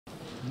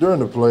During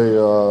the play,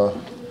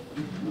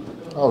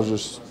 I was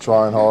just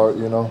trying hard,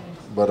 you know,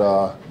 but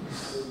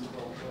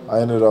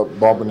I ended up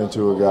bumping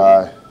into a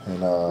guy,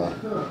 and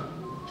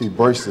he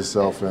braced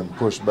himself and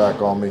pushed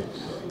back on me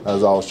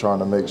as I was trying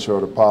to make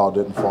sure the pile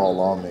didn't fall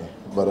on me.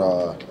 But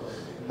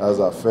as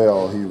I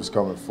fell, he was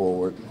coming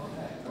forward,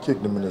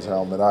 kicked him in his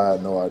helmet. I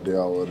had no idea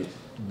I would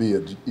be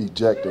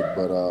ejected,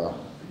 but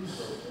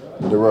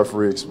the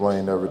referee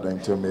explained everything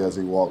to me as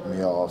he walked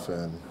me off,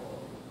 and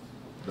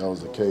that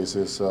was the case.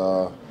 It's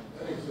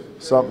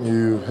something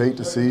you hate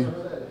to see.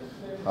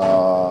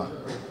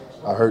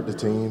 I hurt the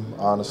team,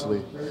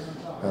 honestly,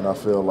 and I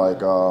feel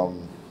like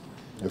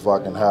if I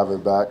can have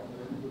it back,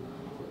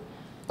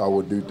 I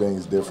would do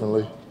things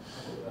differently.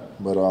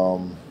 But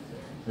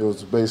it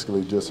was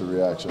basically just a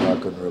reaction. I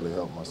couldn't really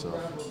help myself.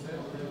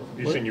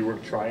 You saying you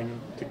weren't trying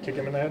to kick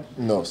him in the head?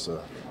 No,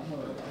 sir.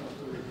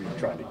 Were you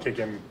trying to kick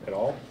him at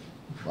all?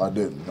 I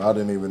didn't. I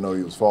didn't even know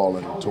he was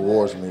falling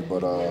towards me,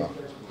 but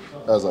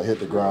as I hit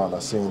the ground, I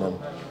seen him,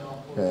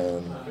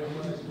 and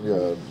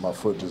yeah, my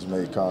foot just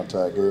made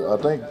contact. I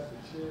think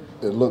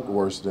it looked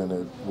worse than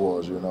it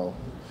was, you know.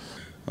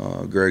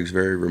 Greg's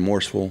very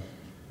remorseful.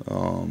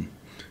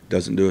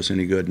 Doesn't do us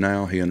any good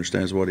now. He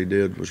understands what he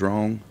did was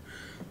wrong,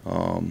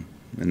 and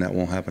that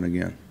won't happen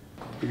again.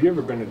 Have you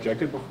ever been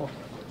ejected before?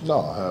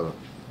 No, I haven't.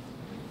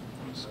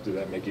 Did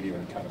that make it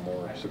even kind of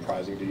more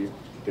surprising to you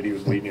that he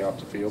was leading you off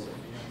the field?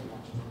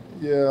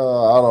 Yeah,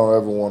 I don't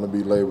ever want to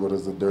be labeled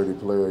as a dirty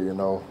player, you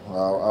know.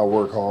 I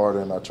work hard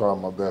and I try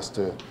my best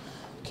to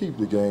keep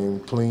the game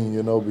clean,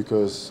 you know,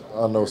 because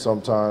I know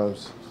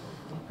sometimes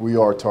we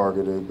are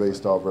targeted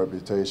based off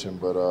reputation,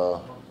 but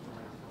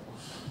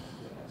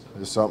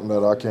it's something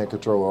that I can't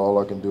control. All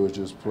I can do is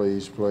just play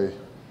each play,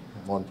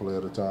 one play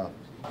at a time.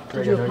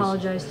 Did you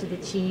apologize to the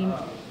team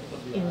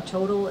in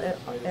total at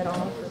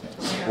all?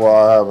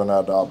 Well, I haven't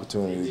had the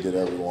opportunity to get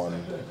everyone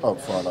up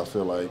front. I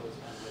feel like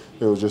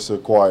it was just a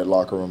quiet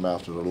locker room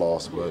after the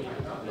loss, but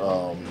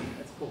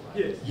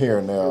here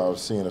and there I've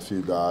seen a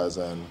few guys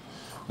and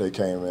they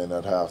came in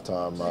at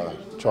halftime. I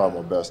tried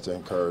my best to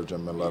encourage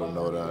them and let them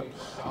know that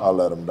I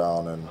let them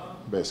down and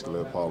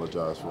basically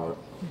apologize for it.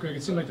 Greg,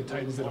 it seemed like the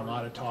Titans did a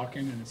lot of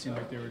talking, and it seemed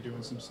like they were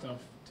doing some stuff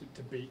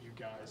to bait you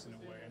guys in a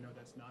way. I know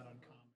that's not uncommon.